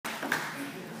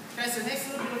Okay, so next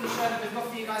little bit of the show that we've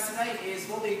got for you guys today is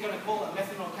what we're going to call a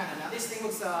methanol cannon. Now this thing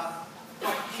looks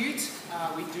quite cute.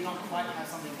 We do not quite have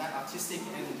something that artistic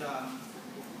and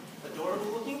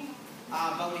adorable looking,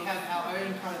 but we have our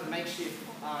own kind of makeshift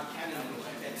cannon which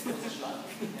gets shut.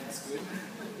 Yeah, that's good.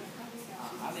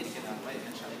 I need to get that away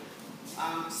eventually.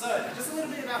 So just a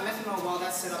little bit about methanol while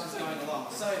that setup is going along.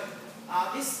 So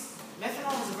this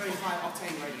methanol has a very high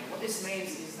octane rating. What this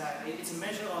means is that it's a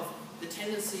measure of the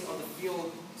tendency of the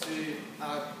fuel to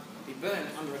be burned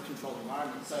under a controlled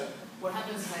environment. So what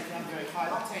happens is that if you have a very high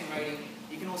octane rating,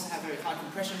 you can also have very high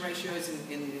compression ratios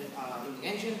in the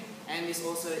engine, and this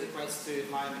also equates to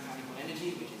higher mechanical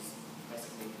energy, which is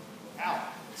basically power.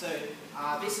 So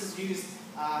this is used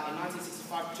in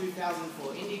 1965 to 2000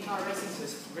 for IndyCar racing, so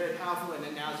it's very powerful, and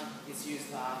then now it's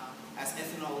used as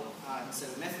ethanol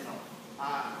instead of methanol.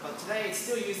 But today it's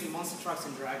still used in monster trucks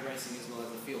and drag racing as well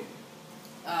as the fuel.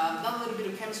 Another little bit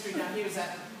of chemistry down here is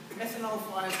that methanol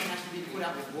fires can actually be put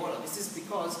out with water. This is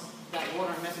because that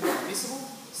water and methanol are miscible.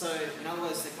 So in other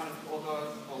words, they kind of all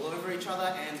go all over each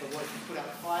other and the water can put out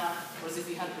the fire. Whereas if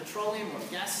you had a petroleum or a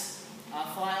gas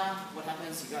fire, what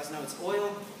happens? You guys know it's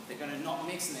oil. They're going to not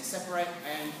mix and they separate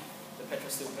and the petrol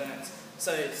still burns.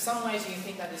 So in some ways you can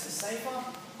think that this is safer.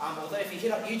 Although if you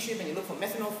hit up YouTube and you look for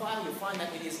methanol fire, you'll find that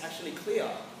it is actually clear.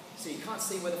 So you can't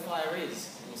see where the fire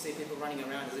is. And you see people running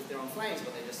around as if they're on flames,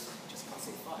 but they just can't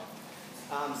see the fire.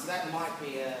 So that might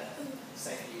be a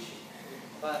safety issue.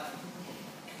 But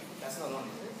that's not on,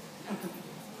 is it?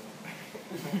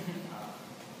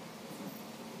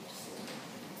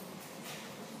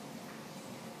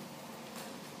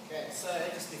 Okay, so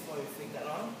just before we flick that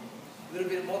on, a little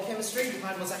bit more chemistry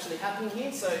behind what's actually happening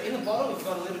here. So in the bottle, we've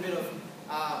got a little bit of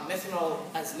methanol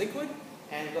as liquid,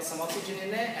 and we've got some oxygen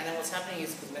in there, and then what's happening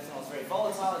is, because methanol is very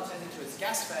volatile, it turns into its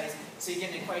gas phase, so you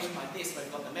get an equation like this, where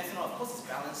we've got the methanol, of course it's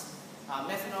balanced,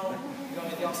 methanol going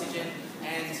with the oxygen,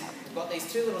 and we've got these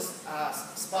two little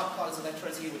spark plugs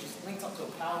electrodes here, which is linked up to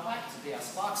a power pack to be our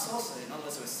spark source, so in other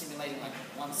words we're simulating like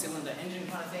one cylinder engine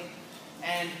kind of thing,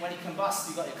 and when it combusts,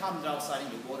 you've got your carbon dioxide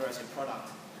and your water as your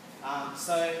product.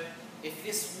 So if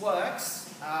this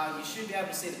works, you should be able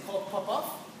to see the cork pop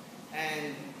off,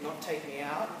 and not take me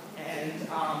out, and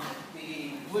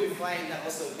the blue flame that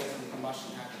also occurs when the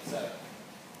combustion happens. So,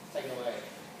 take it away.